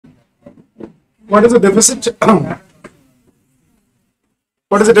What is the deficit?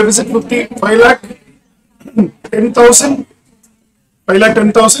 What is the deficit? 5 lakh 10,000. 5 lakh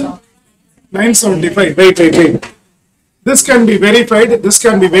 10,000. 975. Wait. This can be verified. This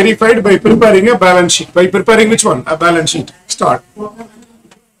can be verified by preparing a balance sheet. By preparing which one? A balance sheet. Start.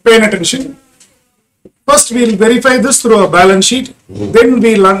 Pay attention. First, we will verify this through a balance sheet. Then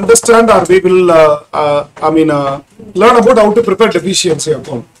we will understand, or we will, learn about how to prepare deficiency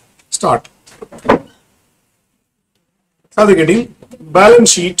account. Start. Are they getting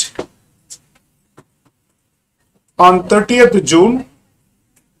balance sheet on 30th June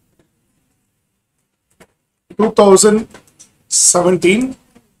 2017,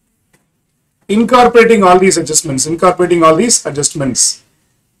 incorporating all these adjustments.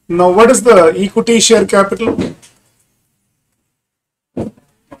 Now, what is the equity share capital?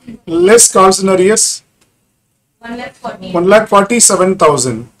 Less calls in arrears.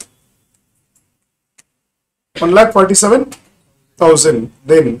 1,47,000. 1,47,000.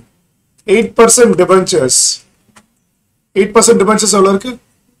 Then 8% debentures. 8% debentures எவ்வளவு இருக்கு?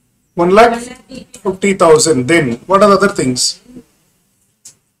 1,50,000. Then what are the other things?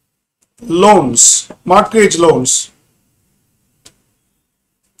 Loans, mortgage loans.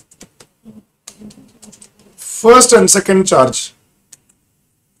 First and second charge.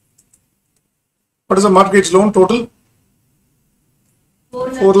 What is the mortgage loan total?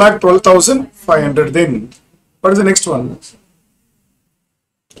 4,12,500. Then what is the next one?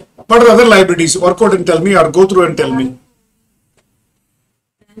 What are the other liabilities? Work out and tell me, or go through and tell me.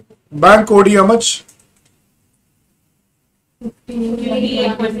 Bank OD how much?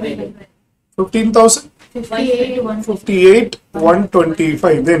 15,000?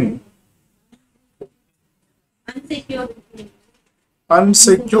 58,125. Then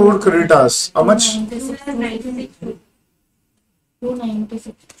unsecured creditors how much?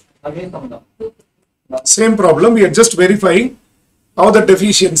 296. Same problem, we are just verifying how the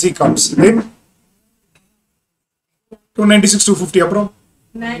deficiency comes. Then 296, 250 approx.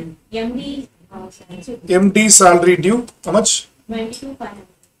 MD salary due how much?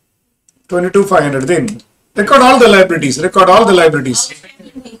 22,500. Then record all the liabilities.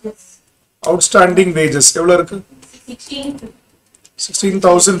 Outstanding wages எவ்வளவு இருக்கு?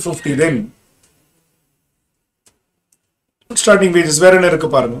 16,050. Then outstanding wages வேற என்ன இருக்கு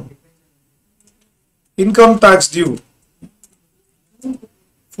பாருங்க. Income tax due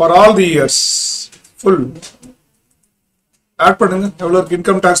for all the years full. Add பண்ணுங்க எவ்வளவு இருக்கு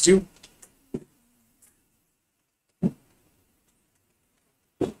income tax due?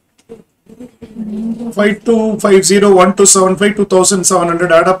 5250,1275,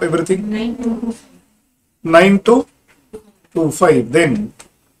 2,700. Add up everything. 9225. Then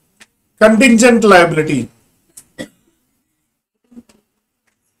contingent liability,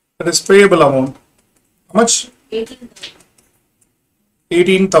 that is payable amount. How much?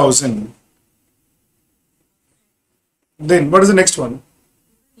 18,000. Then what is the next one?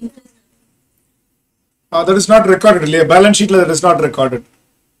 That is not recorded. Balance sheet that is not recorded.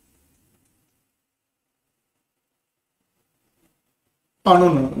 No.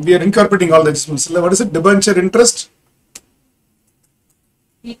 We are incorporating all the adjustments. What is it? Debenture interest?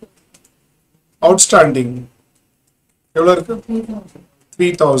 Outstanding.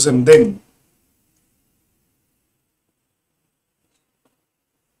 3,000. Then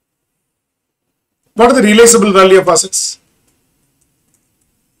what is the realizable value of assets?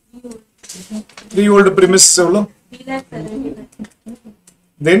 Freehold premises.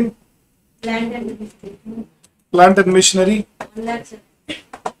 Then plant and machinery.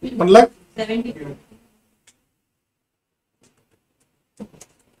 1 lakh? 72.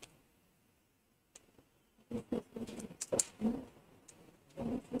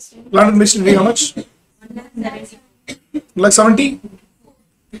 Plant and machinery how much? 1,70.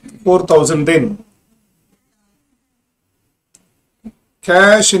 4,000. Then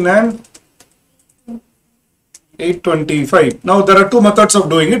cash in hand 825. Now there are two methods of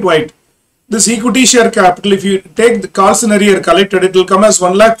doing it. Right? This equity share capital, if you take the calls in arrear collected, it will come as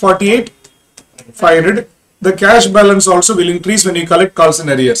 1,48,500. The cash balance also will increase when you collect calls in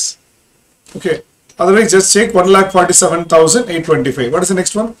arrears. Okay. Otherwise, just check 1,47,825. What is the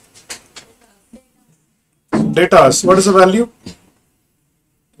next one? Datas. What is the value?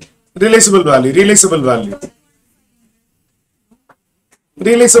 Realizable value. Realizable value.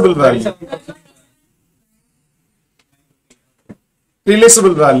 Realizable value.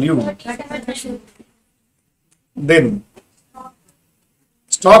 Realizable value. Then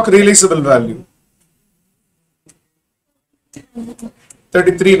stock realizable value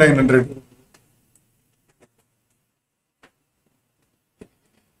 33,900.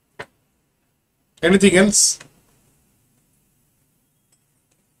 Anything else?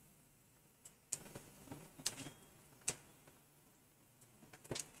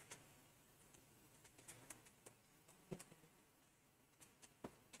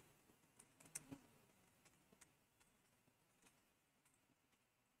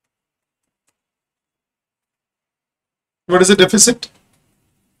 What is the deficit?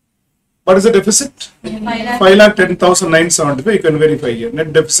 What is the deficit? 5,10,975. You can verify here.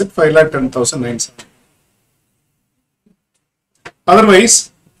 Net deficit 5,10,975.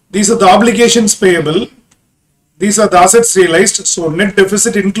 Otherwise, these are the obligations payable. These are the assets realized. So net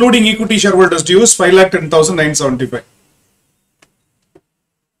deficit including equity shareholders dues 5,10,975.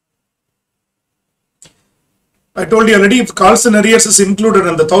 I told you already, if Carlson arrears is included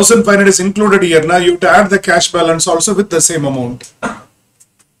and the 1,500 is included here, now you have to add the cash balance also with the same amount.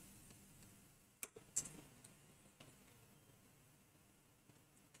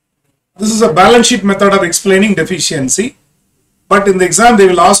 This is a balance sheet method of explaining deficiency, but in the exam they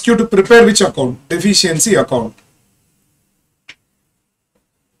will ask you to prepare which account? Deficiency account.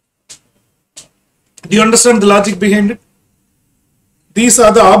 Do you understand the logic behind it? These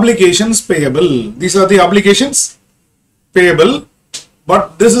are the obligations payable. These are the obligations payable,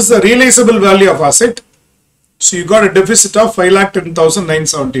 but this is the realizable value of asset. So you got a deficit of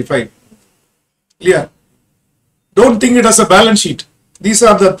 5,10,975. Clear? Don't think it as a balance sheet. These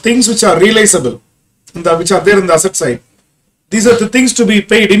are the things which are realizable, which are there in the asset side. These are the things to be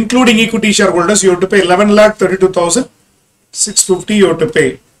paid, including equity shareholders. You have to pay 11,32,650. You have to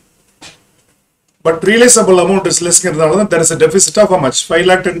pay. But realizable amount is less than that. There is a deficit of how much?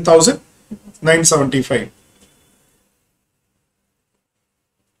 5,10,975.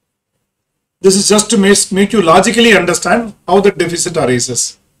 This is just to make you logically understand how the deficit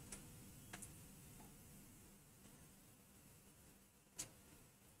arises.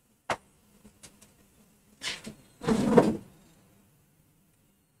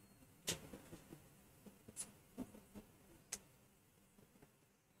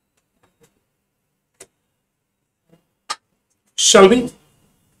 Shall we?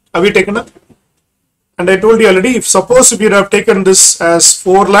 Have we taken up? And I told you already, if suppose if you have taken this as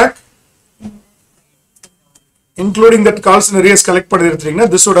 4 lakh, including that Carlson arrears collect padidrthing,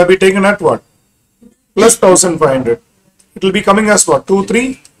 this would have been taken at what? Plus 1,500. It will be coming as what?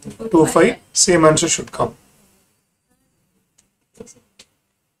 2,325. Same answer should come.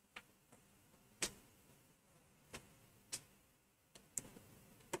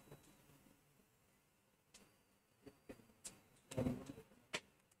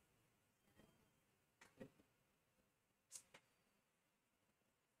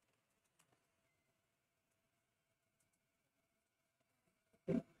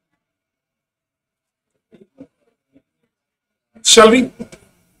 Shall we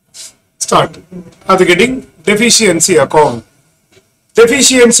start? At the getting deficiency account.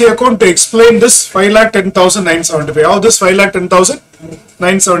 Deficiency account to explain this 5,10,975. How this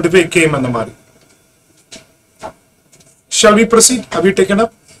 5,10,975 came in the money. Shall we proceed? Have you taken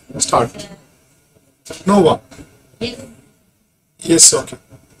up? Start. Nova. Yes, okay.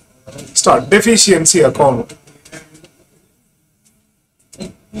 Start. Deficiency account.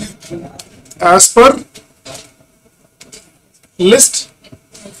 As per list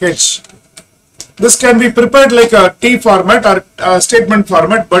H. This can be prepared like a T format or a statement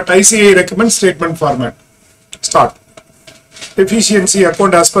format, but ICAI recommends statement format. Start. Deficiency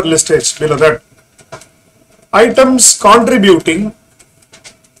account as per list H. Below that, items contributing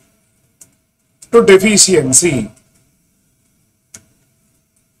to deficiency.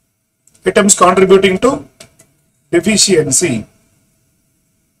 Items contributing to deficiency.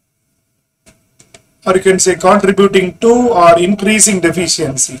 Or you can say contributing to or increasing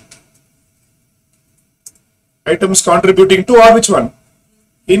deficiency. Items contributing to or which one?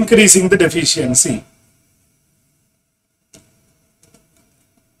 Increasing the deficiency.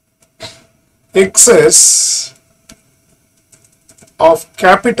 Excess of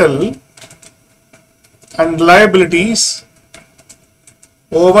capital and liabilities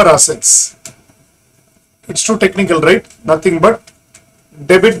over assets. It's too technical, right? Nothing but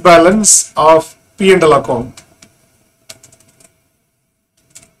debit balance of P&L account.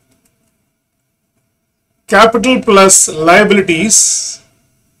 Capital plus liabilities,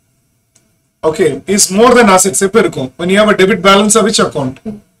 okay, is more than assets. When you have a debit balance of which account?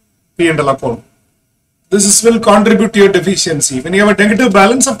 P&L account. This will contribute to your deficiency. When you have a negative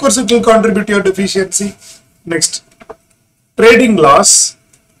balance, of course, it will contribute to your deficiency. Next, trading loss.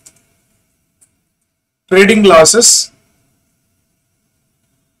 Trading losses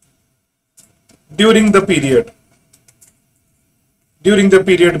during the period. During the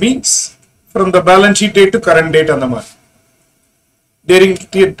period means from the balance sheet date to current date and the month. During,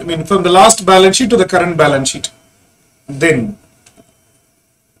 I mean, from the last balance sheet to the current balance sheet. Then,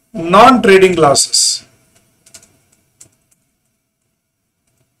 non-trading losses.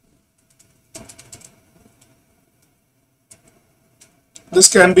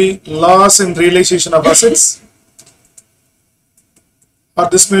 This can be loss in realization of assets, or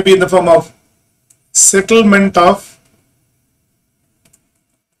this may be in the form of settlement of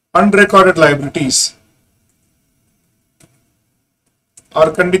unrecorded liabilities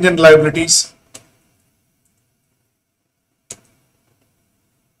or contingent liabilities.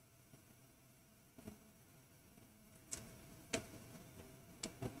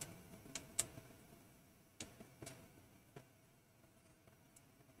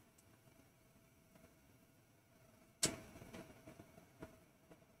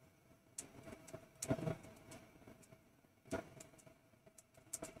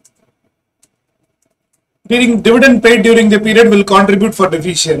 Dividend paid during the period will contribute for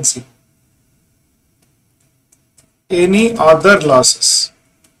deficiency. Any other losses.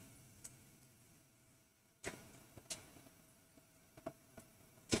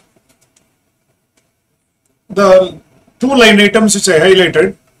 The two line items which I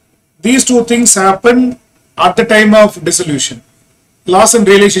highlighted, these two things happen at the time of dissolution. Loss and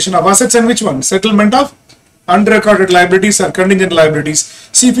realization of assets, and which one? Settlement of unrecorded liabilities or contingent liabilities.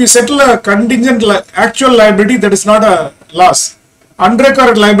 See, if you settle a contingent actual liability, that is not a loss.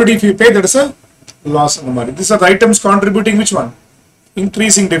 Unrecorded liability, if you pay, that is a loss on the money. These are the items contributing which one?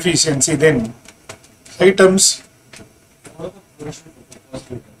 Increasing deficiency. Then items.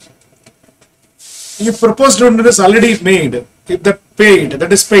 If proposed dividend is already made, if that paid,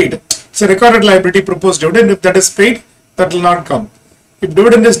 that is paid. It's a recorded liability, proposed dividend. If that is paid, that will not come. If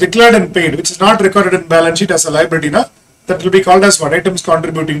dividend is declared and paid, which is not recorded in balance sheet as a liability, that will be called as what? Items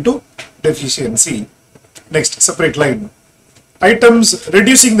contributing to deficiency. Next, separate line. Items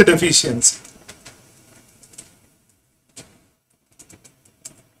reducing the deficiency.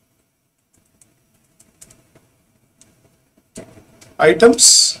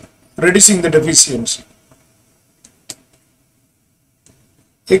 Items reducing the deficiency.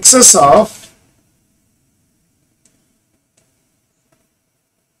 Excess of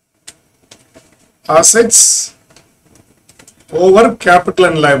assets over capital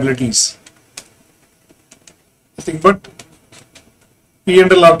and liabilities. Nothing but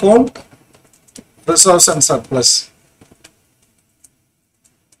P&L account, reserves and surplus.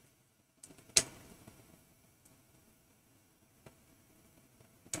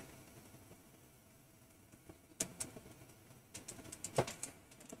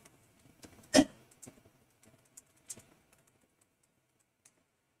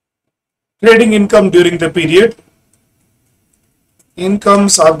 Trading income during the period.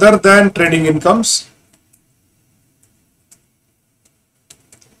 Incomes other than trading incomes.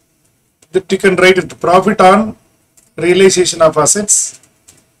 That you can write it profit on realization of assets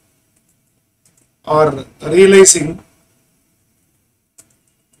or realizing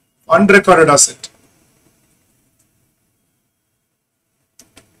unrecorded asset.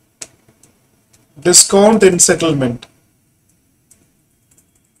 Discount in settlement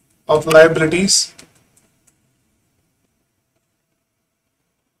of liabilities.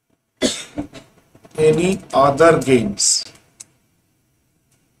 Any other gains.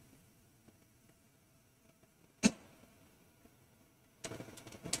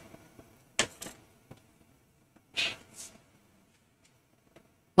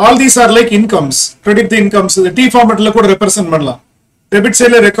 All these are like incomes. Credit the incomes. The T format la kuda represent manla. Debit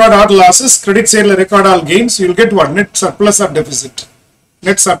side la record all losses. Credit side la record all gains. You will get what? Net surplus or deficit.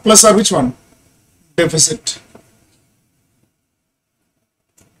 Net surplus or which one? Deficit.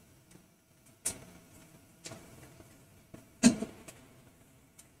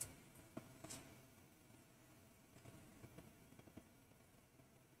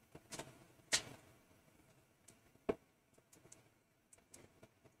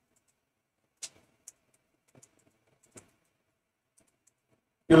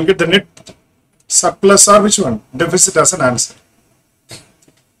 You will get the net surplus or which one? Deficit as an answer.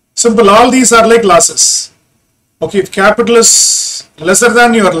 Simple, all these are like losses. Okay, if capital is lesser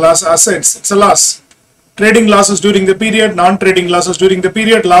than your loss assets, it's a loss. Trading losses during the period, non-trading losses during the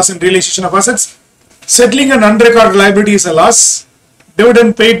period, loss in realization of assets. Settling an unrecorded liability is a loss.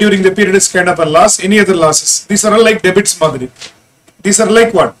 Dividend paid during the period is kind of a loss. Any other losses? These are all like debits, Madhuri. These are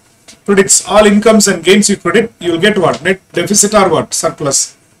like what? Credits. All incomes and gains you credit, you will get what? Net deficit or what?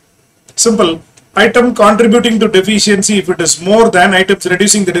 Surplus. Simple. Item contributing to deficiency, if it is more than items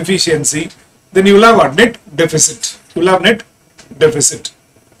reducing the deficiency, then you will have what? Net deficit. You will have net deficit.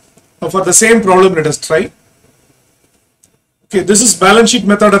 Now for the same problem, let us try. Okay, this is balance sheet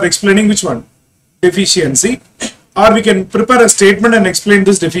method of explaining which one? Deficiency. Or we can prepare a statement and explain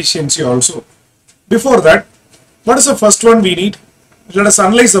this deficiency also. Before that, what is the first one we need? Let us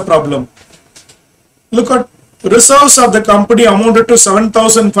analyze the problem. Look at reserves of the company amounted to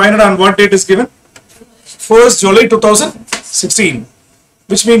 7,500 on what date is given? 1st July 2016.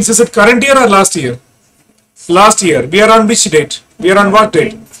 Which means, is it current year or last year? Last year. We are on which date? We are on what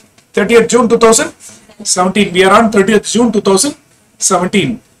date? 30th June 2017. We are on 30th June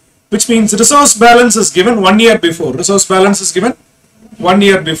 2017. Which means resource balance is given 1 year before. Resource balance is given 1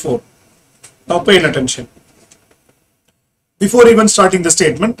 year before. Now pay attention. Before even starting the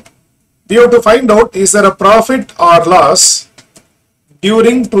statement, we have to find out, is there a profit or loss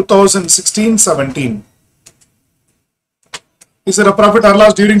during 2016-17? Is there a profit or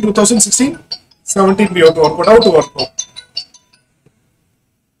loss during 2016-17? We have to work out. How to work out?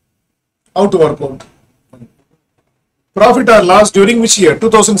 How to work out? Profit or loss during which year?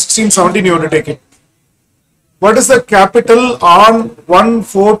 2016-17 you have to take it. What is the capital on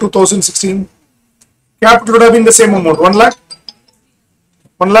 1/4/2016? Capital would have been the same amount, 1 lakh?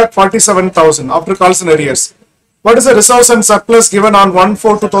 1,47,000 after calls and arrears. What is the reserves and surplus given on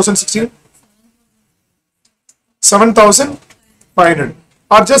 1/4/2016? 7,500.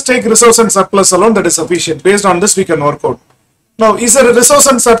 Or just take reserves and surplus alone, that is sufficient. Based on this, we can work out. Now, is there a reserves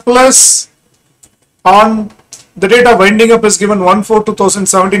and surplus on the date of winding up is given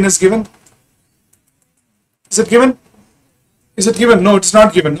 1/4/2017 is given? Is it given? Is it given? No, it's not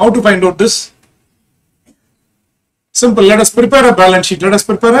given. How to find out this? Simple. Let us prepare a balance sheet. Let us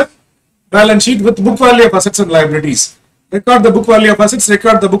prepare a balance sheet with book value of assets and liabilities. Record the book value of assets,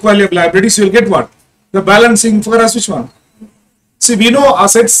 record the book value of liabilities. You will get what? The balancing for us, which one? See, we know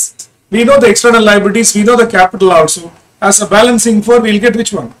assets, we know the external liabilities, we know the capital also. As a balancing for, we will get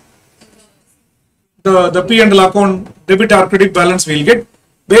which one? The P&L account, debit or credit balance we will get.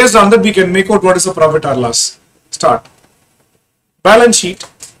 Based on that, we can make out what is the profit or loss. Start. Balance sheet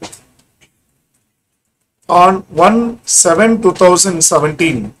on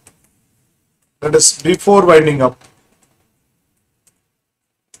 1/7/2017. That is before winding up.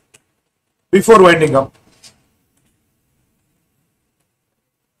 Before winding up.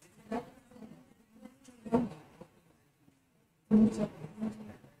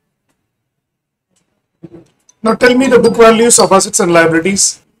 Now tell me the book values of assets and liabilities.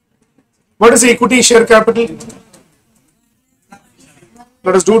 What is the equity share capital?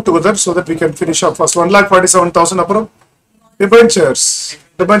 Let us do it together so that we can finish up first. 1,47,000 approx. Debentures.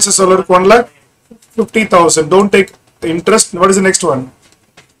 Debentures are 1,50,000. Don't take interest. What is the next one?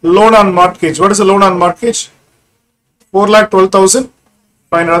 Loan on mortgage. What is the loan on mortgage? 4,12,000.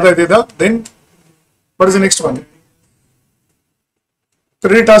 Fine, another idea. Then what is the next one?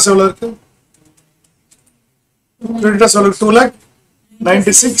 Creditors are creditors are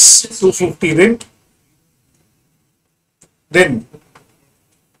 2,96,250.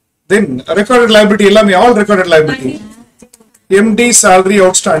 Then recorded liability, all recorded liability. MD salary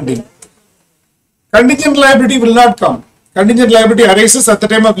outstanding. Contingent liability will not come. Contingent liability arises at the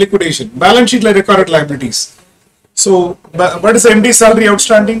time of liquidation. Balance sheet like recorded liabilities. So, what is the MD salary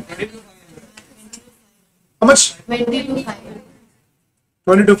outstanding? How much? 22,500.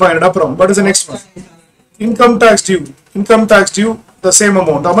 22,500 approx. What is the next one? Income tax due. Income tax due, the same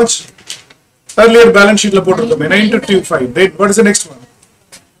amount. How much? Earlier balance sheet la potu 9,225. Then what is the next one?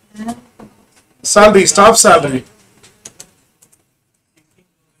 Salary, staff salary.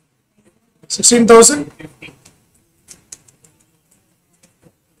 16,000.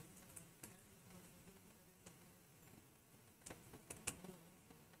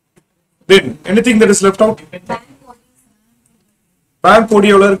 Then anything that is left out? Bank OD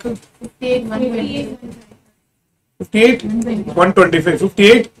எவ்வளவு இருக்கு? 58 125.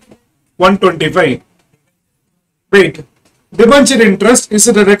 58 125. Wait. Debenture interest, is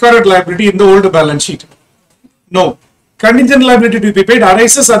it a recorded liability in the old balance sheet? No. Contingent liability to be paid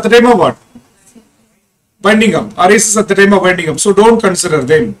arises at the time of what? Winding up. Arises at the time of winding up. So don't consider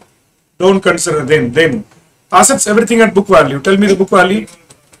them. Don't consider them. Then assets, everything at book value. Tell me the book value.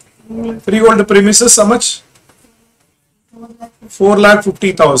 Freehold premises, how much?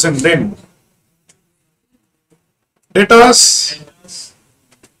 4,50,000. Then debtors,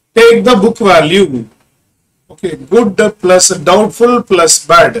 take the book value. Okay, good plus doubtful plus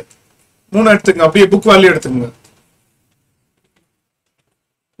bad. மூணு எடுத்துங்க, அப்படியே book value எடுத்துங்க.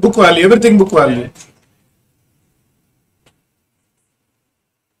 Book value, everything book value.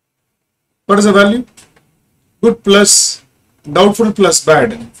 What is the value? Good plus doubtful plus bad.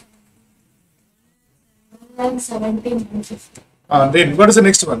 17,150. Then what is the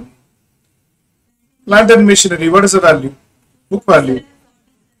next one? Plant and machinery, what is the value? Book value.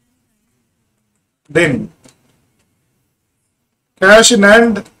 Then cash in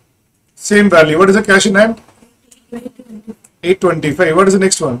hand, same value. What is the cash in hand? 825. What is the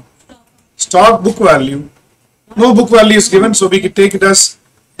next one? Stock book value. No book value is given, so we can take it as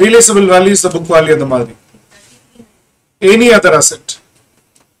realizable value is the book value of the Madri. Any other asset.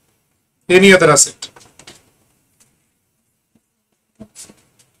 Any other asset.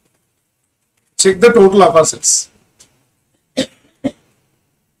 Check the total of assets.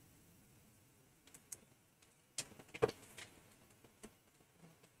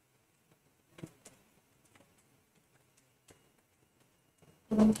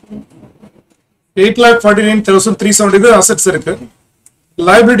 $8,49,370 assets irukku.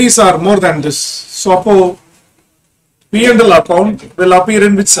 Liabilities are more than this. So P&L account will appear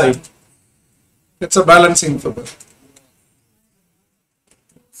in which side? It's a balancing figure.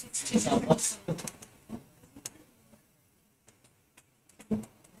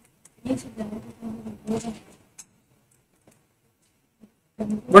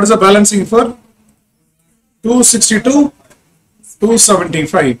 What is the balancing for? 262,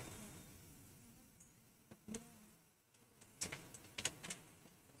 275.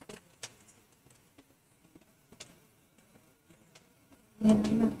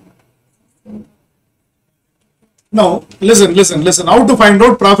 Now, listen. How to find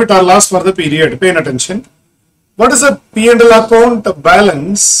out profit or loss for the period? Pay attention. What is the P&L account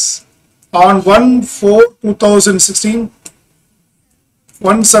balance on 1/4/2016?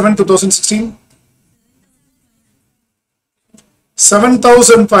 1/7/2016?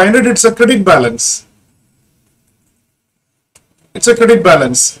 7,500. It's a credit balance. It's a credit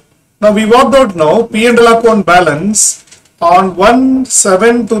balance. Now we worked out now P&L account balance on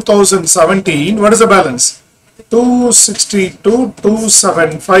 1/7/2017. What is the balance?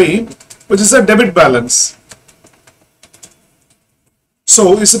 262,275, which is a debit balance.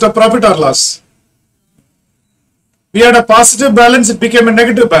 So is it a profit or loss? We had a positive balance, it became a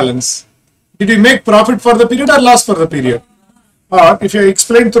negative balance. Did we make profit for the period or loss for the period? Or if you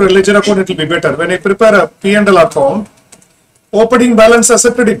explain through a ledger account, it will be better. When I prepare a P&L account, opening balance as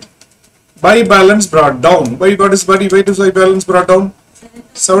a credit, buy balance brought down. Why is buy balance brought down?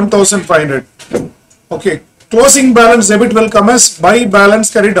 7,500. Okay. Closing balance debit will come as buy balance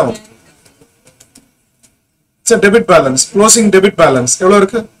carried down. It's a debit balance. Closing debit balance.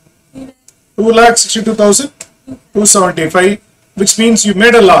 2,62,275, which means you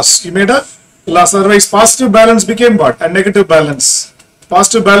made a loss. Otherwise, positive balance became what? A negative balance.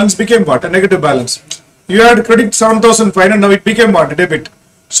 Positive balance became what? A negative balance. You had credit 7,500, now it became what? A debit.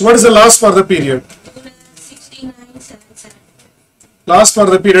 So what is the loss for the period? 69,77. Loss for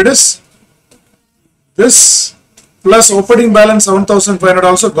the period is this plus opening balance 7,500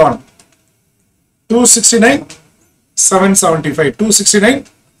 also gone. 269,775.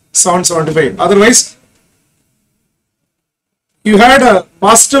 269,775. Otherwise, you had a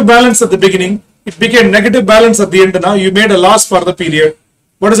positive balance at the beginning. It became negative balance at the end. Now you made a loss for the period.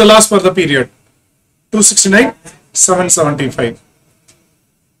 What is the loss for the period? 269,775.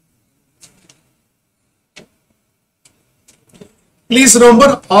 Please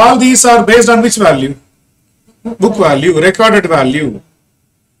remember, all these are based on which value? Book value, recorded value.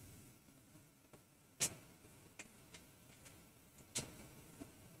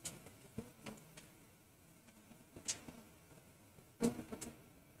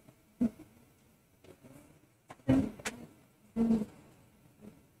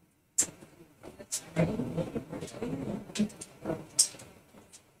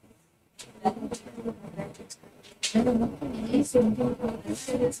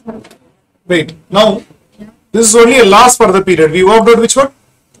 Wait, now this is only a loss for the period. We worked out which one?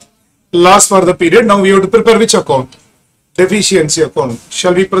 Loss for the period. Now we have to prepare which account? Deficiency account.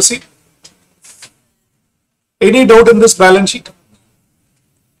 Shall we proceed? Any doubt in this balance sheet?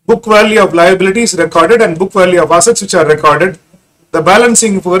 Book value of liabilities recorded and book value of assets which are recorded. The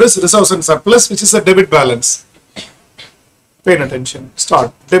balancing for is reserves and surplus, which is a debit balance. Pay attention.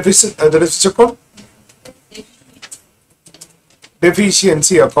 Start. Deficit account.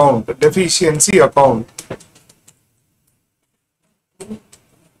 Deficiency account. Deficiency account.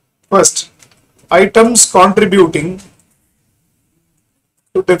 First, items contributing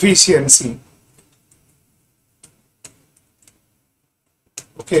to deficiency.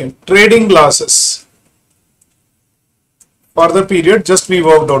 Okay, trading losses for the period just we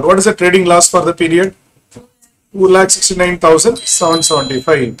worked out. What is the trading loss for the period?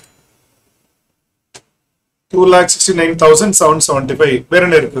 2,69,775. 2,69,775. Where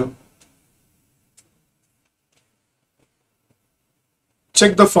in it?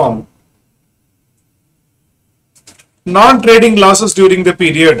 Check the form. Non-trading losses during the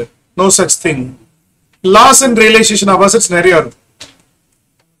period. No such thing. Loss in realization of assets nariya.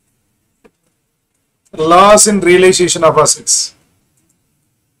 Loss in realization of assets.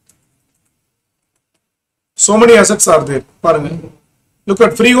 So many assets are there. Look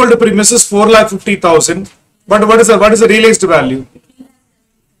at freehold premises 4,50,000. But what is the realized value?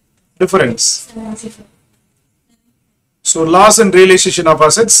 Difference. So loss and realization of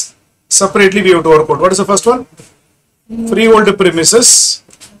assets separately we have to work out. What is the first one? Freehold premises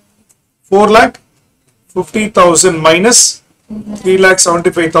 4,50,000 minus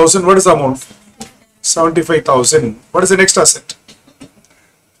 3,75,000. What is the amount? 75,000. What is the next asset?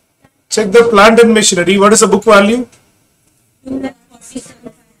 Check the plant and machinery. What is the book value?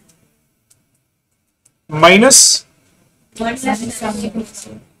 Minus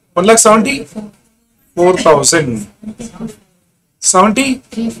 1,74,000.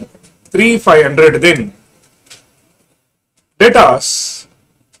 73,500. Then debtors.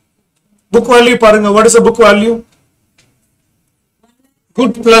 Book value paranga. What is the book value?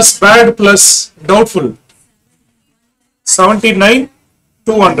 Good plus bad plus doubtful.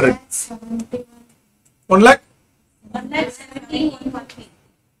 79,200. 1 lakh.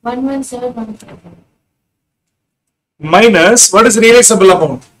 1,17,150. Minus what is realizable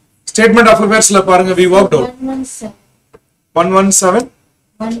amount? Statement of affairs la paranga we worked out. 117.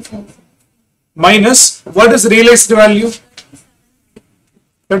 Minus what is realized value?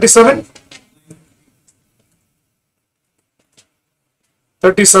 37.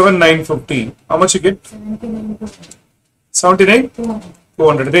 37,950. How much you get?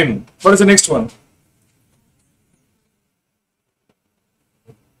 79,200. Then what is the next one?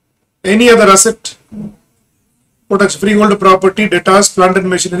 Any other asset? Products, freehold property, debtors, plant and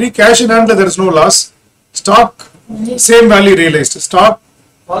machinery, cash in hand, there is no loss. Stock, same value realized. Stock,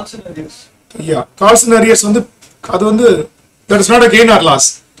 Calls and arrears. yeah, calls and arrears, that is not a gain or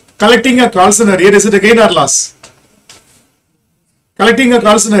loss. Collecting a calls and arrear, is it a gain or loss? Collecting a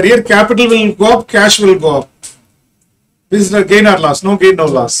calls and arrear, capital will go up, cash will go up. This is a gain or loss, no gain, no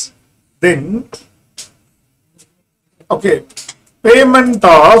loss. Then, okay, payment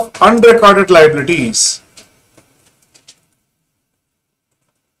of unrecorded liabilities.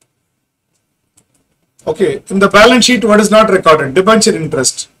 Okay, in the balance sheet, what is not recorded? Debenture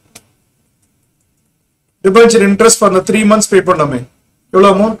interest. Debenture interest for the 3 months pay panname.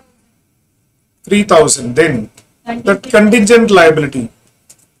 Eவ்வளவு amount? 3,000. Then, that contingent liability.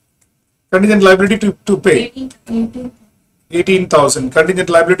 Contingent liability to pay. 18,000. Contingent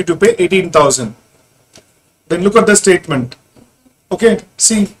liability to pay 18,000. Then look at the statement. Okay,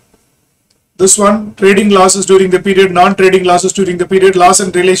 see. This one, trading losses during the period, non-trading losses during the period, loss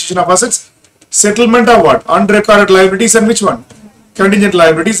and realization of assets. Settlement of what? Unrecorded liabilities and which one? Contingent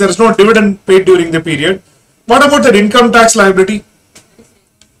liabilities. There is no dividend paid during the period. What about the income tax liability?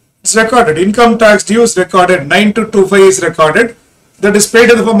 It's recorded. Income tax due is recorded. 9225 is recorded. That is paid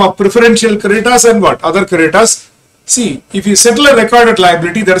in the form of preferential creditors and what? Other creditors. See, if you settle a recorded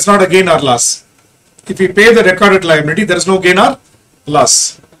liability, there is not a gain or loss. If you pay the recorded liability, there is no gain or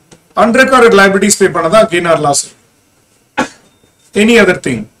loss. Unrecorded liabilities pay panada gain or loss. Any other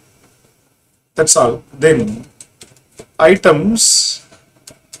thing. That's all. Then items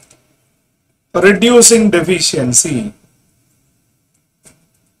reducing deficiency.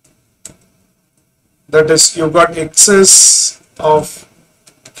 That is, you got excess of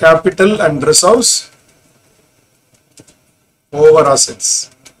capital and reserves over assets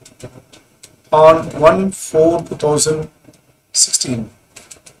on 1/4/2016.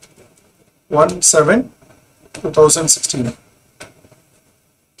 1/7/2016.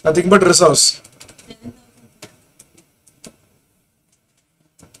 Nothing but reserves.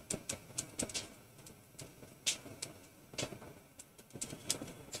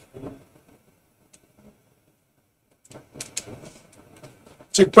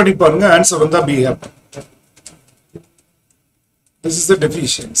 Check பண்ணி பாருங்க, answer வந்தா be happy. This is the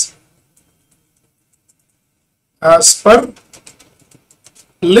deficiency. As per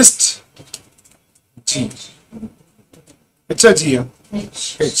list G. H or G?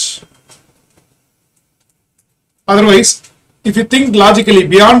 H. Otherwise, if you think logically,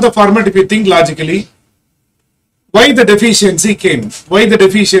 beyond the format, if you think logically, why the deficiency came? Why the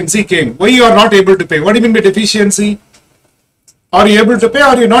deficiency came? Why you are not able to pay? What do you mean by deficiency? Are you able to pay or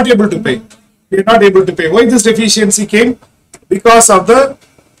are you not able to pay? You are not able to pay. Why this deficiency came? Because of the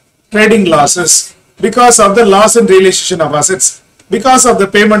trading losses, because of the loss in realization of assets, because of the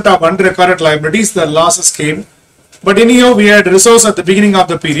payment of unrecorded liabilities, the losses came. But anyhow, we had resource at the beginning of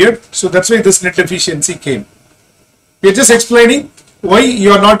the period, so that's why this net deficiency came. We are just explaining why you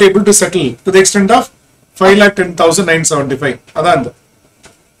are not able to settle to the extent of 5,10,975. அதான்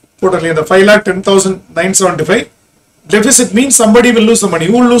totally the 5,10,975. Deficit means somebody will lose the money.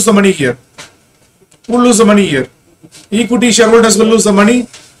 Who will lose the money here? Who will lose the money here? Equity shareholders will lose the money.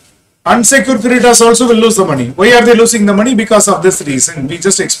 Unsecured creditors also will lose the money. Why are they losing the money? Because of this reason. We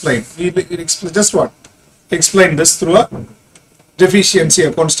just explained. We just what? Explain this through a deficiency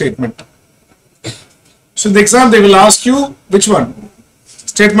account statement. So in the exam they will ask you which one?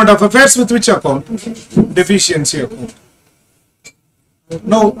 Statement of affairs with which account? Deficiency account.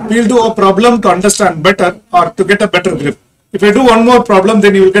 Now we'll do a problem to understand better or to get a better grip. If I do one more problem,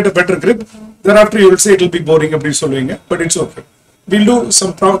 then you will get a better grip. Thereafter you will say it will be boring, but it's okay. We'll do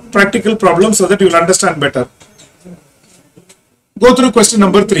some practical problems so that you will understand better. Go through question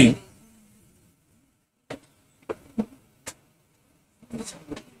number 3.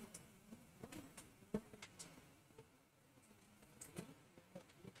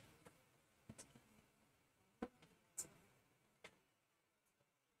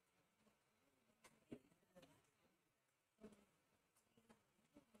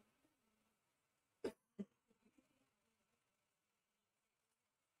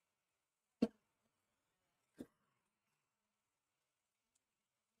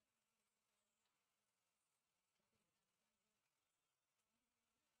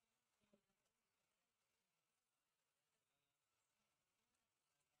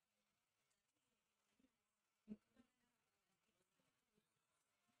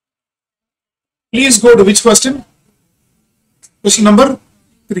 Please go to which question? Question number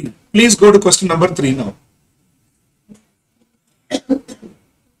 3. Please go to question number 3 now.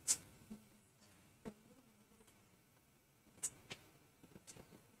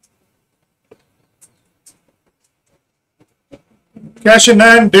 Cash in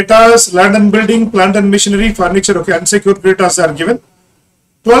hand, debtors, land and building, plant and machinery, furniture, okay, unsecured creditors are given.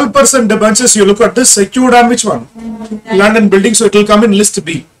 12% debentures, you look at this, secured on which one? Land and building, so it will come in list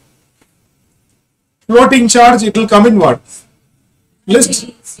B. Floating charge, it will come in what? List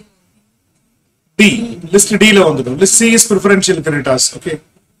D. List D la vandu. List C is preferential creditors, okay.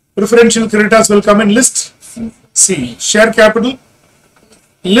 Preferential creditors will come in list C. Share capital,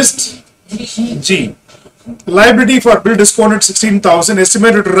 list G. Liability for bill discounted 16,000,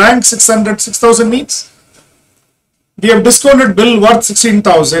 estimated rank 6,000 means we have discounted bill worth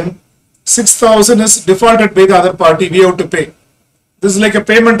 16,000. 6,000 is defaulted by the other party, we have to pay. This is like a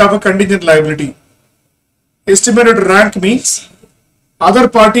payment of a contingent liability. Estimated rank means other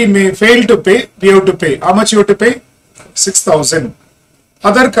party may fail to pay, we have to pay. How much you have to pay? 6,000.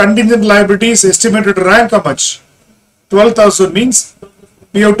 Other contingent liabilities estimated rank how much? 12,000 means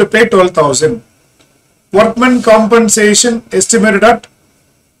we have to pay 12,000. Workman compensation estimated at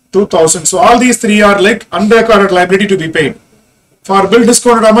 2,000. So all these three are like unrecorded liability to be paid. For bill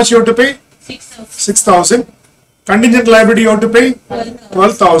discounted, how much you have to pay? 6,000. Contingent liability you have to pay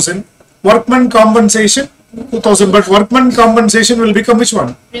 12,000. Workman compensation 2,000. But workman compensation will become which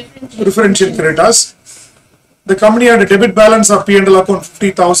one? Preferential creditors. The company had a debit balance of P&L account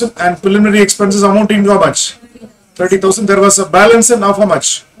 50,000 and preliminary expenses amounting to how much? 30,000. There was a balance in of how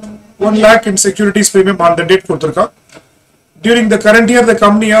much? 1 lakh in securities premium on the date Kuturka. During the current year, the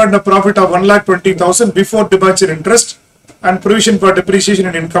company earned a profit of 1,20,000 before debenture interest and provision for depreciation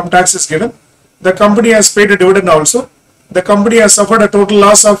and income tax is given. The company has paid a dividend also. The company has suffered a total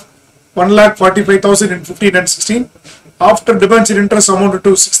loss of 1,45,000 in 15 and 16. After debenture interest amounted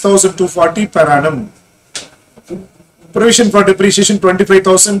to 6,240 per annum. Provision for depreciation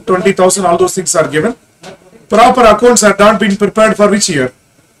 25,000, 20,000, all those things are given. Proper accounts have not been prepared for which year?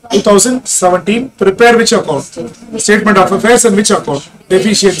 2017. Prepare which account? Statement of affairs and which account?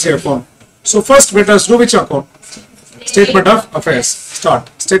 Deficiency account. So first let us do which account? Statement of affairs. Start.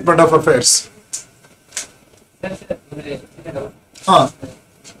 Statement of affairs.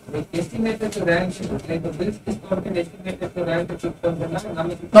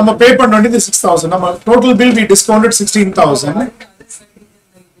 நம்ம pay பண்ண வேண்டியது 6,000. நம்ம total bill we discounted 16,000.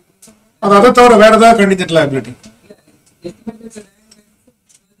 அது அதை தவிர வேற ஏதாவது contingent liability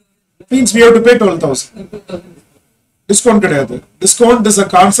means we have to pay 12,000. Discount கிடையாது. Discount is a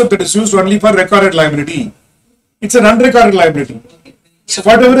concept that is used only for recorded liability. It's an unrecorded liability. So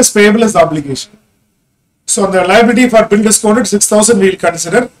whatever is payable is the obligation. So the liability for bill discounted 6,000 we will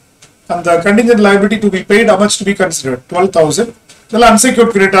consider, and the contingent liability to be paid how much to be considered? 12,000. The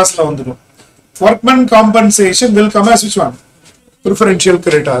unsecured creditors la vandu. Workman compensation will come as which one? Preferential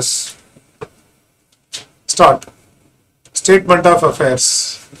creditors. Start. Statement of affairs.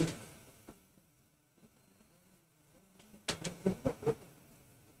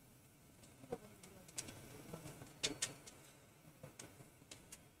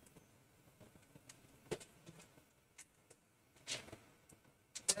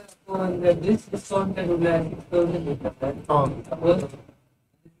 So in this discounted will have 6,000 later, sir. Suppose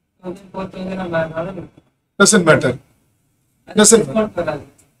 6,000, 4,000 Doesn't matter. Doesn't discount कराल.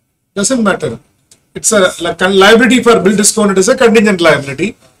 doesn't matter. It's a like a liability for bill discount. It is a contingent liability.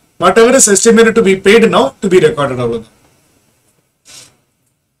 Whatever is estimated to be paid now to be recorded over.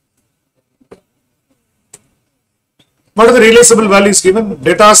 What are the realizable values given?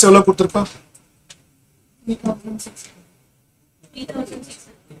 Data is எவ்வளவு கொடுத்திருப்பா?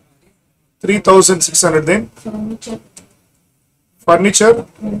 3,600 then. Furniture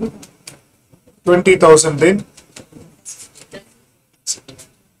 20,000 then.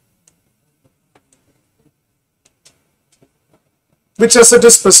 Which asset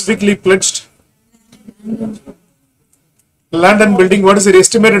is specifically pledged? Land and building. What is the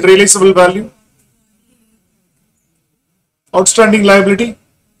estimated realizable value? Outstanding liability?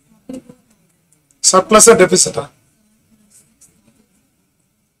 Surplus or deficit?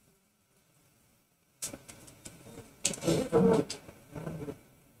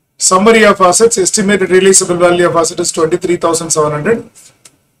 Summary of assets. Estimated realizable value of asset is 23,700.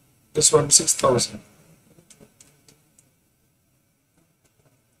 This one 6,000.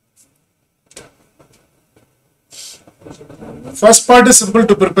 First part is simple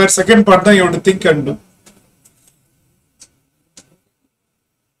to prepare. Second part you have to think and do.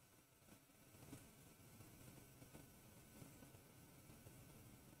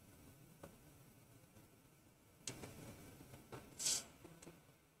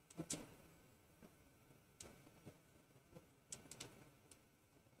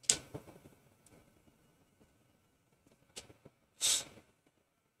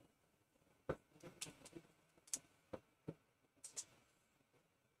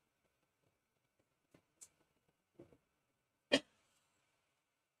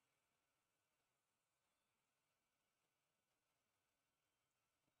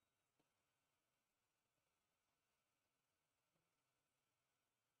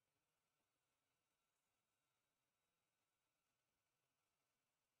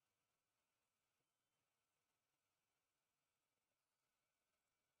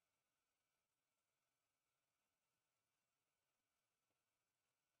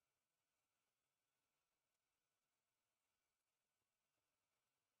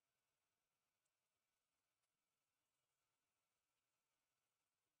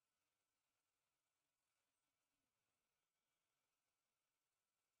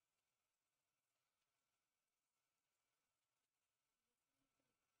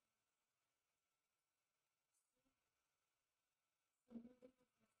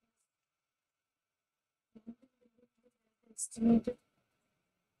 Estimated.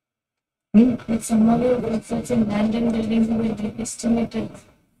 Like summary of assets in land and buildings will be estimated.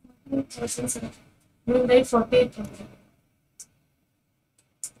 Will write 48,000.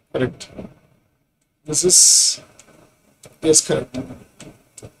 Correct. This is, yes, correct.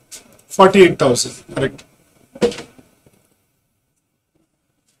 48,000. Correct.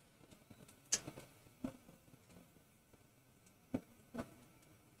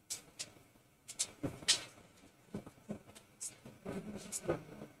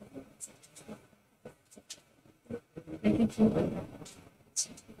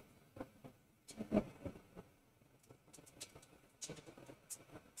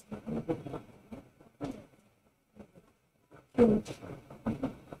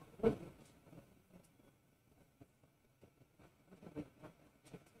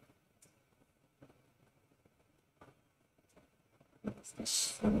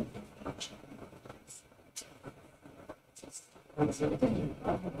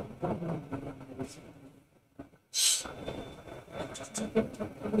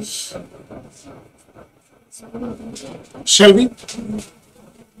 Shall we?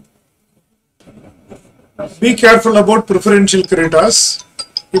 Be careful about preferential creditors.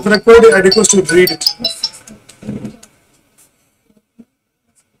 If required, I request you to read it.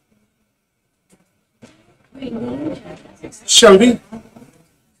 Shall we?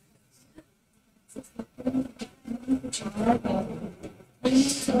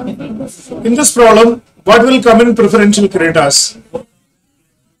 In this problem, what will come in preferential creditors?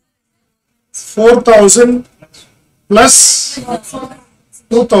 4,000 plus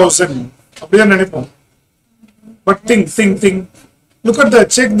 2,000. But think. Look at the,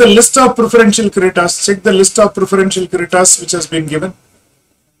 check the list of preferential creditors. Check the list of preferential creditors which has been given.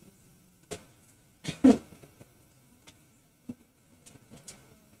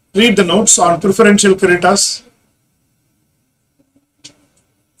 Read the notes on preferential creditors.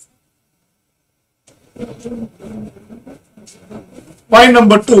 Point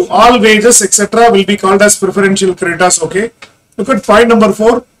number 2, all wages etc. will be called as preferential creditors. Okay. Look at point number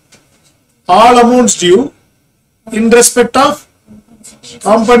 4. all amounts due in respect of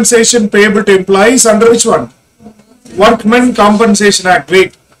compensation payable to employees under which one? Workmen Compensation Act.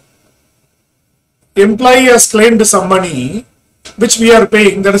 Wait. Employee has claimed some money which we are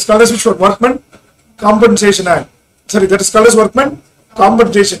paying. That is called as which one? Workmen Compensation Act. Sorry, that is called as Workmen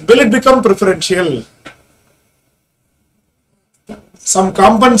Compensation. Will it become preferential? Some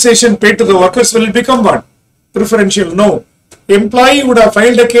compensation paid to the workers, will it become what? Preferential? No. Employee would have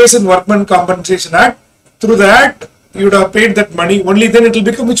filed a case in Workmen Compensation Act. Through the act, you would have paid that money. Only then it will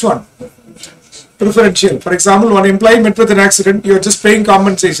become which one? Preferential. For example, one employee met with an accident, you are just paying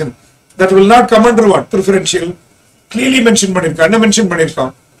compensation. That will not come under what? Preferential. Clearly mentioned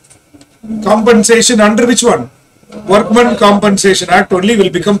Manirka. Compensation under which one? Workmen Compensation Act only will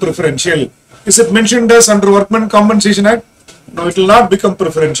become preferential. Is it mentioned as under Workmen Compensation Act? No, it will not become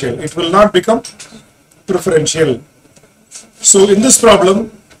preferential. It will not become preferential. So in this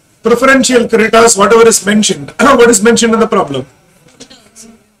problem, preferential creditors, whatever is mentioned, what is mentioned in the problem?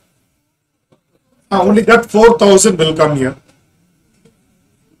 Only that 4,000 will come here.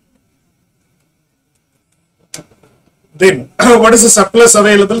 Then, what is the surplus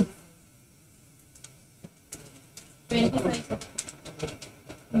available?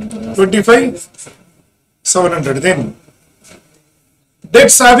 25,700. Then,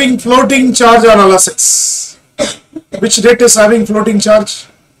 debts having floating charge on all assets. Which debt is having floating charge?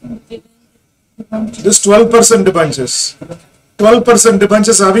 This 12% debentures. 12%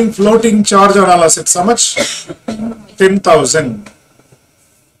 debentures having floating charge on all assets. How much? 10,000.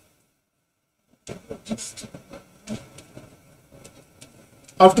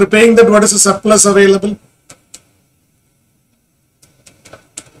 After paying that, what is the surplus available?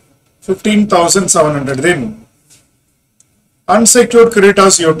 15,700. Then, unsecured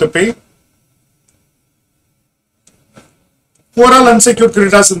creditors you have to pay. Who are all unsecured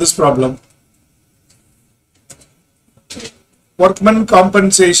creditors in this problem? Workman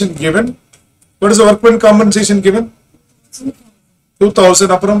compensation given. What is the workman compensation given? 2,000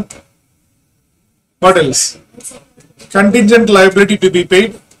 apram. What else? Contingent liability to be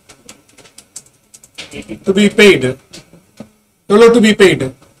paid. To be paid. To be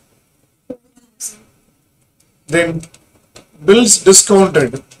paid. Then bills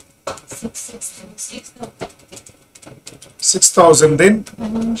discounted. 6,000. Then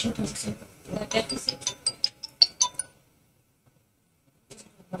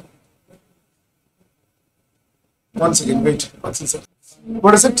once again, wait. What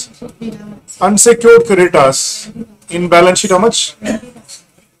is it? Unsecured creditors in balance sheet. How much?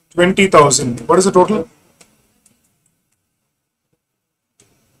 20,000. What is the total?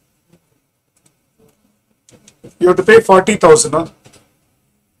 You have to pay 40,000. Huh?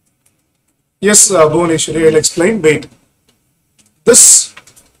 Yes, Bhuvaneshwari, I'll explain. Wait. This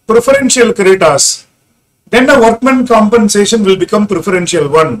preferential creditors, then the workman compensation will become preferential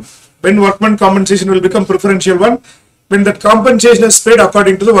one. When workman compensation will become preferential one? When that compensation is paid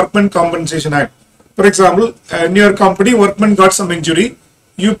according to the Workmen Compensation Act. For example, in your company, workman got some injury,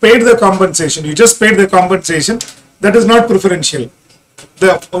 you paid the compensation, you just paid the compensation, that is not preferential.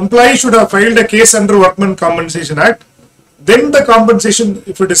 The employee should have filed a case under Workmen Compensation Act, then the compensation,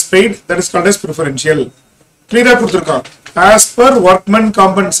 if it is paid, that is called as preferential. Clear? As per Workmen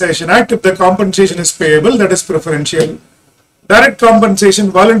Compensation Act, if the compensation is payable, that is preferential. Direct compensation,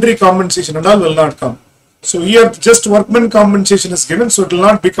 voluntary compensation and all will not come. So here just workman compensation is given, so it will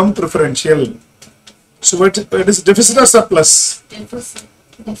not become preferential. So it is deficit or surplus? Deficit.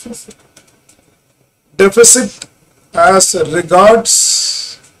 Deficit as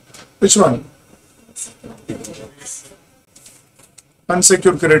regards which one?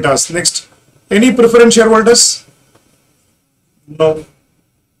 Unsecured creditors. Next, any preference shareholders? No.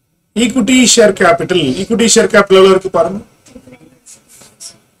 Equity share capital. Equity share capital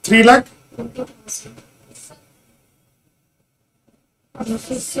 3 lakh.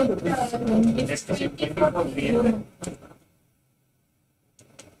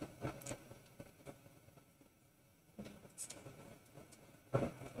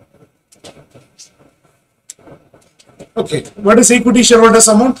 Okay, what is equity shareholders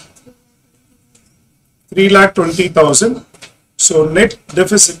amount? 3,20,000. So net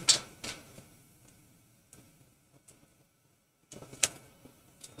deficit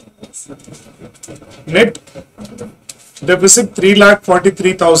net deficit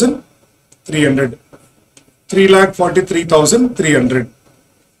 3,43,300. 3,43,300.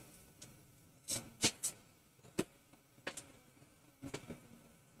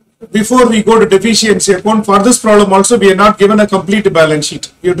 Before we go to deficiency account, for this problem also we are not given a complete balance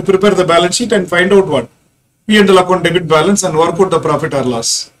sheet. You have to prepare the balance sheet and find out what P&L account debit balance and work out the profit or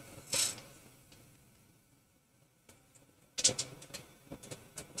loss.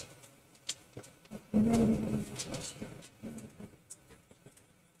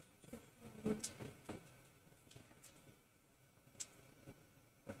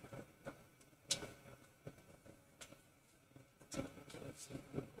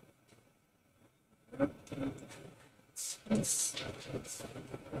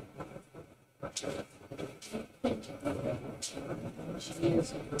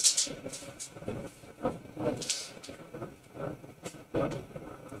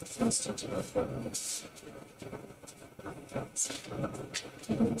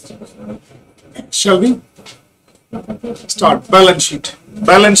 Shall we start? Balance sheet.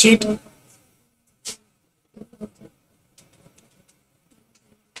 Balance sheet.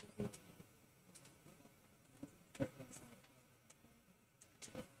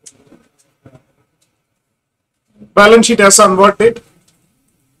 Balance sheet as on what date?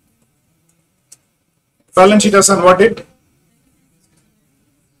 Balance sheet as on what date?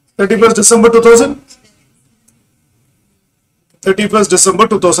 31st December 2000? 31st December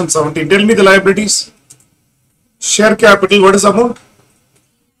 2017. Tell me the liabilities. Share capital, what is the amount?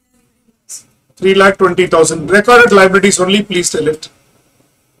 3,20,000. Recorded liabilities only, please tell it.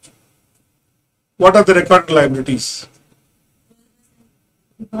 What are the recorded liabilities?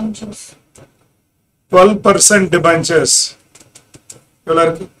 Bunches. 12% debentures.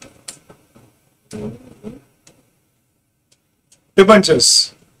 எவ்வளவு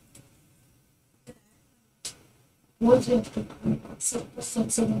debentures.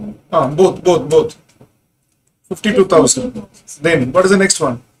 Both. 52,000. Then, what is the next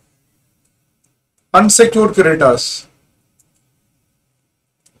one? Unsecured creditors.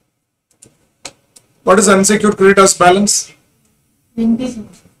 What is unsecured creditors balance?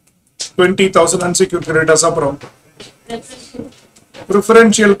 20,000 unsecured creditors apron.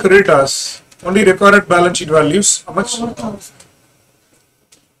 Preferential creditors. Only recorded balance sheet values. How much?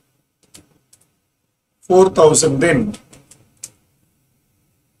 4,000. Then,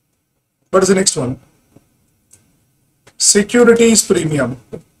 what is the next one? Securities premium.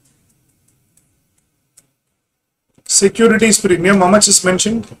 Securities premium, how much is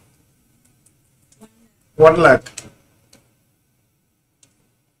mentioned? 1 lakh.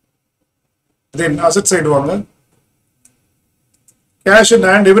 Then asset side one. Cash in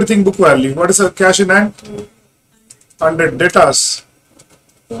hand, everything book value. What is a cash in hand? 100. Debtors.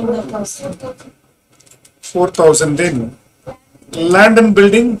 4,000. Then land and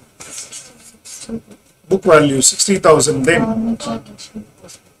building, book value 60,000. Then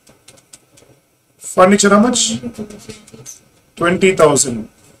furniture, how much? 20,000.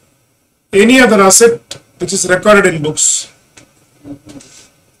 Any other asset which is recorded in books?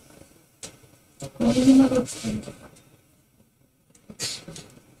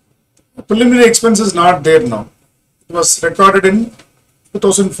 Preliminary expense is not there now. It was recorded in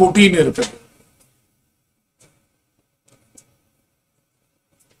 2014 year.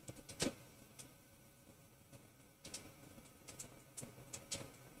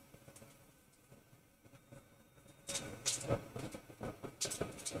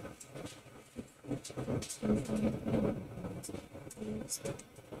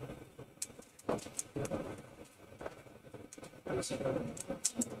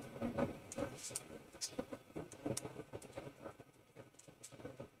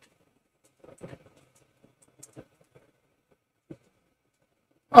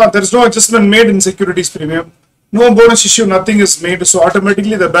 There is no adjustment made in securities premium. No bonus issue, nothing is made. So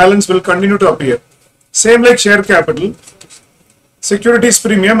automatically the balance will continue to appear. Same like share capital. Securities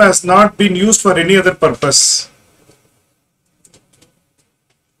premium has not been used for any other purpose.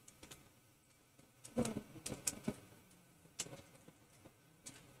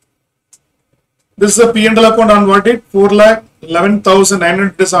 This is a P&L account on what date?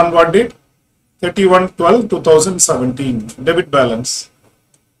 4,11,900 is on what date? 31/12/2017. Debit balance.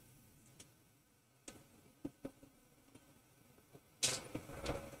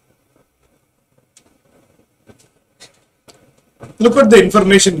 Look at the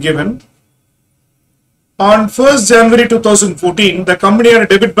information given. On 1st January 2014, the company had a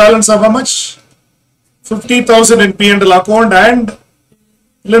debit balance of how much? 50,000 in P&L account and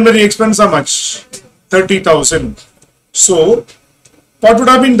preliminary expense how much? 30,000. So, what would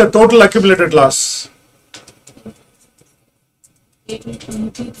have been the total accumulated loss?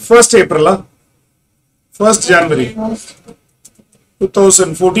 1st April, 1st January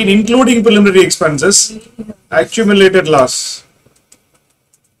 2014, including preliminary expenses, accumulated loss.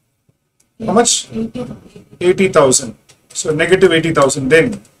 How much? 80,000. So negative 80,000.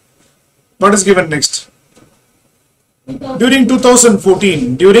 Then what is given next? During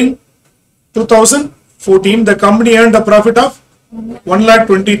 2014, the company earned a profit of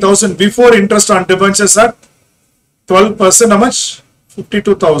 1,20,000 before interest on debentures at 12%. How much?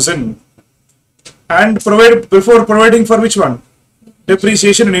 52,000. And before providing for which one?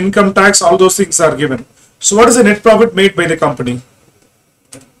 Depreciation and income tax, all those things are given. So what is the net profit made by the company?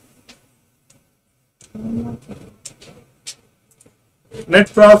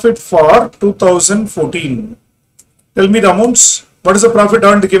 Net profit for 2014. Tell me the amounts. What is the profit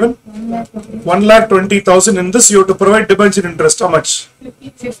earned given? 1,20,000. In this you have to provide debenture interest. How much?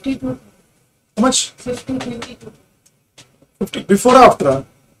 52. How much? 50. 50. Before or after?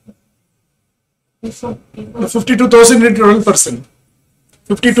 Before. 52,000 into 12%.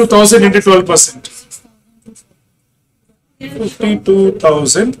 52,000 into 12%.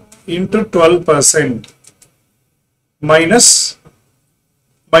 52,000 into 12% minus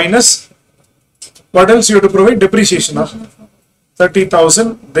what else you have to provide? Depreciation.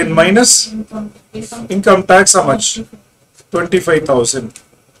 30,000. Then minus income tax. How much? 25,000.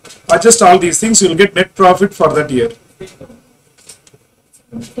 Adjust all these things, you will get net profit for that year.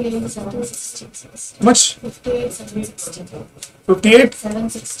 58,760. How much? 58,760. 58?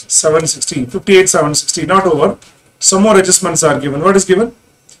 760. 760. 58,760. Not over. Some more adjustments are given. What is given?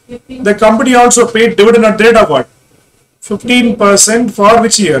 The company also paid dividend at the rate of what? 15% for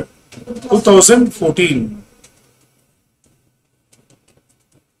which year? 2014.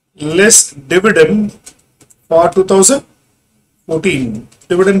 Less dividend for 2014.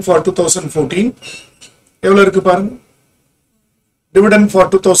 Dividend for 2014. எவ்வளவு இருக்கு பாருங்க. Dividend for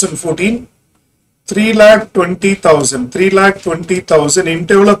 2014. 3,20,000. 3,20,000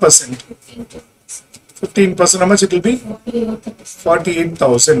 into எவ்வளவு percent? 15%. How much it will be?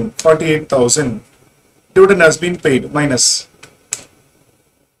 48,000. 48,000. Dividend has been paid minus.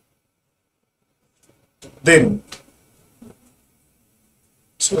 Then,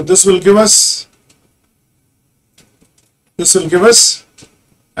 so this will give us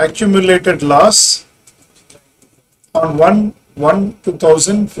accumulated loss on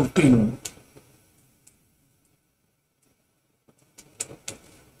 1/1/2015.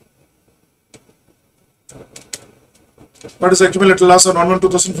 What is accumulated loss on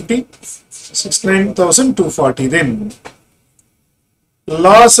 1/1/2015? 69,240. Then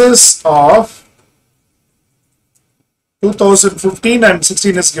losses of 2015 and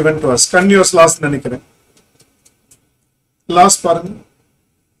 16 is given to us. Continuous loss நினைக்கிறேன். Loss பாருங்க.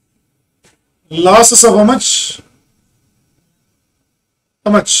 Losses of how much?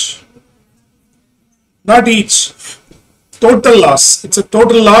 How much? Not each. Total loss. It's a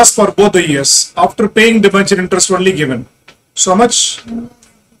total loss for both the years after paying debenture interest only given. So how much?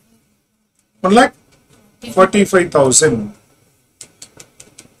 1,45,000.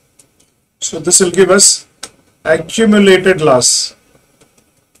 So this will give us accumulated loss.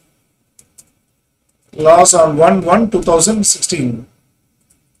 Loss on 1/1/2016.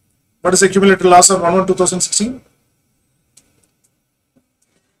 What is accumulated loss on 1/1/2016?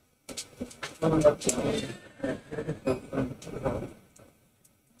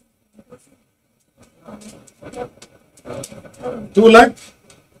 Two lakh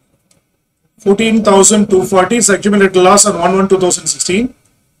 14,240 is accumulated loss on 1/1/2016.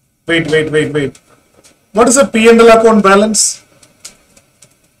 Wait. What is the P&L account balance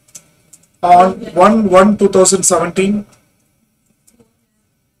on 1/1/2017?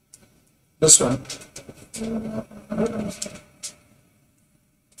 This one.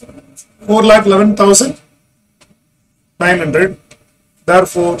 4,11,900.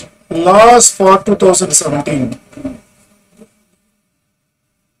 Therefore, loss for 2017.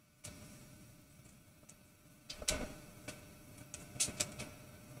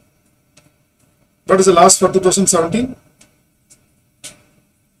 What is the loss for 2017?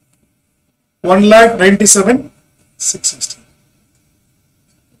 1,97,660.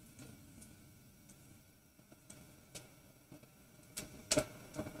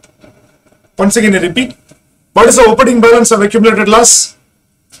 Once again, I repeat. What is the opening balance of accumulated loss?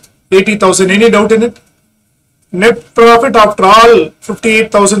 80,000. Any doubt in it? Net profit after all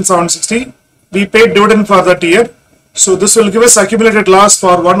 58,760. We paid dividend for that year. So this will give us accumulated loss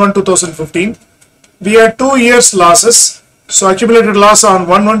for 1/1/2015. We had 2 years losses. So accumulated loss on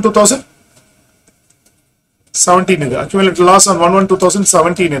 1/1/2017 is accumulated loss on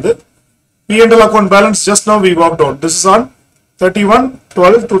 1/1/2017 is P&L account balance just now we worked out. This is on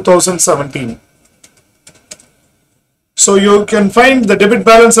 31/12/2017. So you can find the debit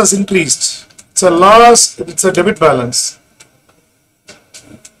balance has increased. It's a loss, it's a debit balance.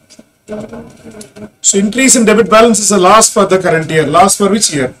 So increase in debit balance is a loss for the current year. Loss for which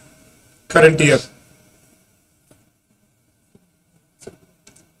year? Current year.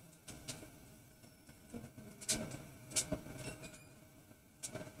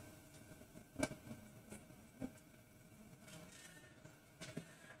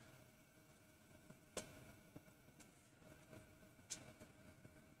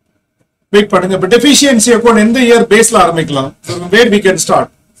 Wait, பண்ணுங்க. But deficiency account in the year base la ஆரம்பிக்கலாம். So where we can start?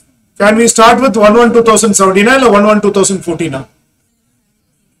 Can we start with 1/1/2017 or 1/1/2014?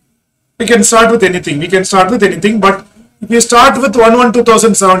 We can start with anything. We can start with anything. But if you start with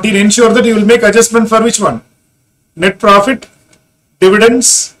 1/1/2017, ensure that you will make adjustment for which one? Net profit, dividends,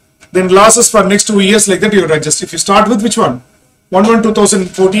 then losses for next 2 years, like that you would adjust. If you start with which one?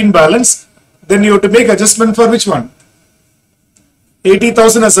 1/1/2014 balance, then you have to make adjustment for which one?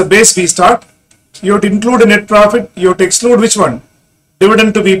 80,000 as a base we start. You have to include a net profit. You have to exclude which one?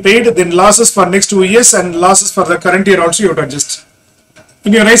 Dividend to be paid, then losses for next 2 years and losses for the current year also you have to adjust.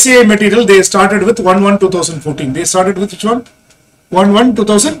 In your ICI material, they started with 1/1/2014. They started with which one?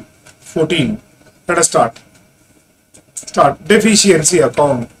 1/1/2014. Let us start. Start. Deficiency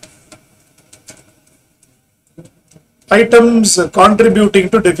account. Items contributing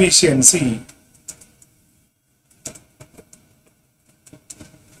to deficiency.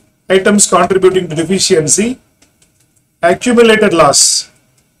 Items contributing to deficiency. Accumulated loss.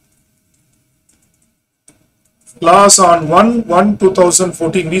 Loss on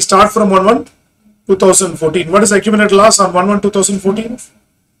 1/1/2014. We start from 1/1/2014. What is accumulated loss on 1/1/2014?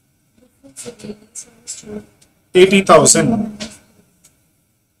 80,000.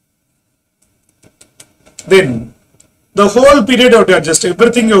 Then the whole period of adjust.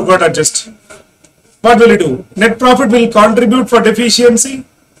 Everything you got adjust. What will it do? Net profit will contribute for deficiency,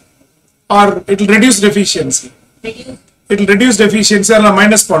 or it will reduce deficiency. It will reduce deficiency and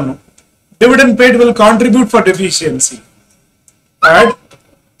minus பண்ணு. Dividend paid will contribute for deficiency. Add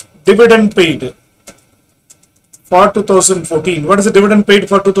dividend paid for 2014. What is the dividend paid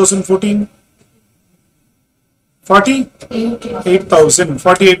for 2014? 48,000.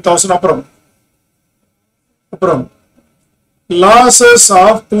 48,000 அப்புறம் losses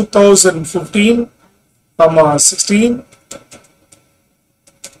of 2015, 16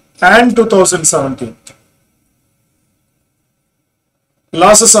 and 2017.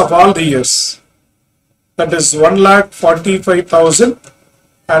 Losses of all the years. That is 1,45,000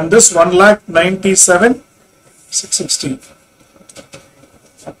 and this 1,97,660.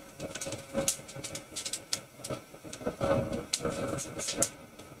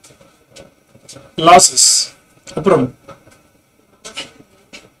 Losses. அப்புறம்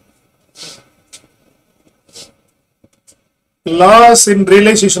loss in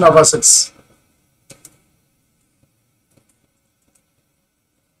realization of assets.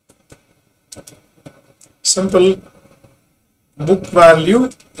 Simple. Book value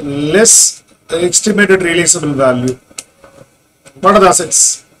less estimated realizable value. What are the assets?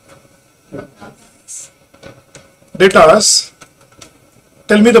 Debtors.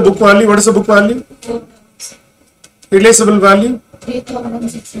 Tell me the book value. What is the book value? Realizable value?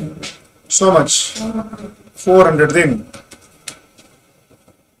 3,600. So much. 400. Then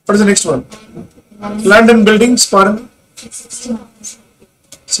what is the next one? Land and buildings. Pardon?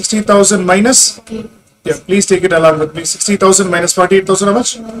 60,000 minus. Yeah, please take it along with me. 60,000 minus 48,000. How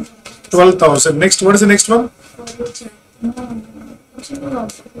much? 12,000. Next, what is the next one?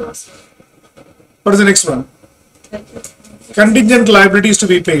 What is the next one? Contingent liabilities to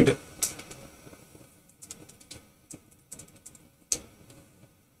be paid.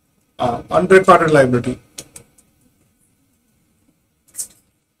 Unrecorded liability.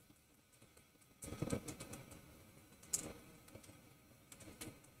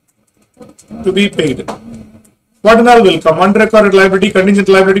 To be paid. What and all will come? Unrecorded liability, contingent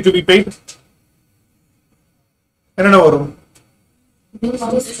liability to be paid. என்ன வரும்?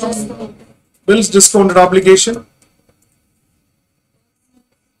 Bills discounted obligation.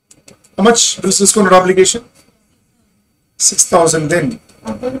 How much bills discounted obligation? 6,000. Then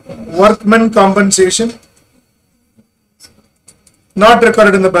workman compensation not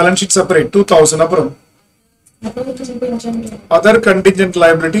recorded in the balance sheet, separate 2,000. அப்புறம் other contingent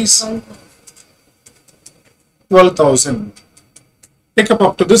liabilities 12,000. Take up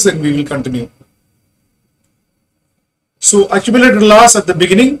to this, then we will continue. So accumulated loss at the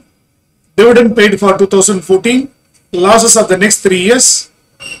beginning, dividend paid for 2014, losses of the next 3 years,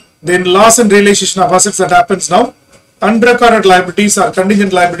 then loss and realization of assets that happens now, unrecorded liabilities or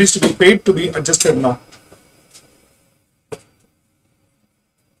contingent liabilities to be paid, to be adjusted now.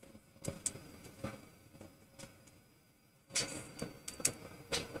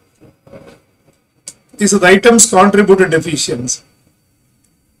 These are the items contributed deficiency.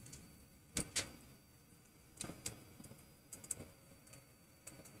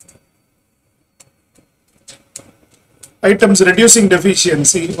 Items reducing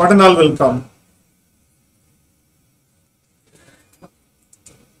deficiency, what and all will come?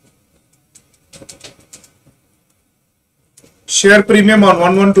 share premium on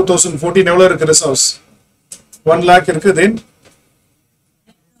 1/1/2014 எவ்வளவு இருக்கு reserves 1 lakh இருக்கு. Then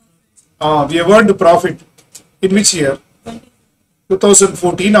we have earned profit in which year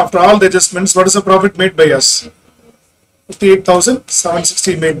 2014. After all the adjustments, what is the profit made by us?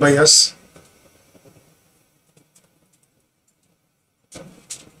 58,760 made by us.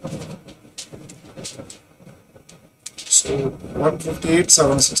 So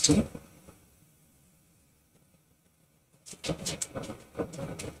 158,760.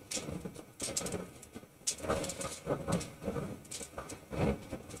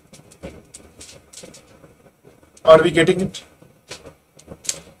 Are we getting it?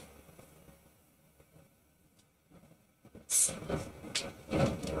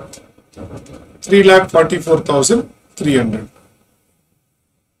 $3,44,300.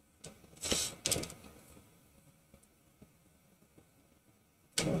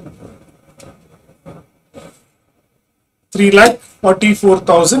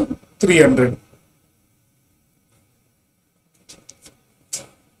 $3,44,300.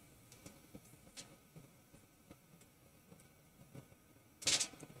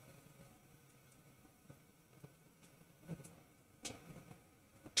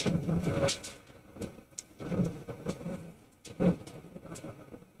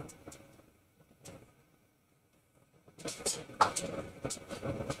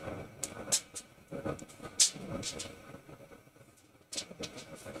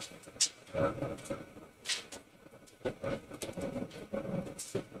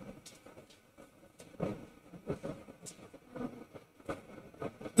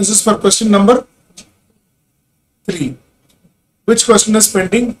 This is for question number 3. Which question is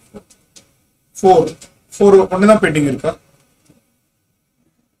pending? 4. 4 only the pending irka.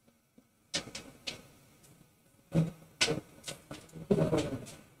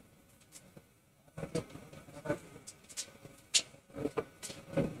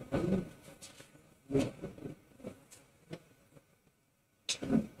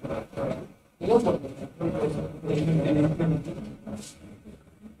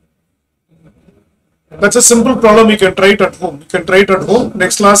 That's a simple problem. You can try it at home.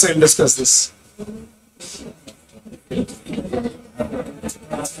 Next class I will discuss this.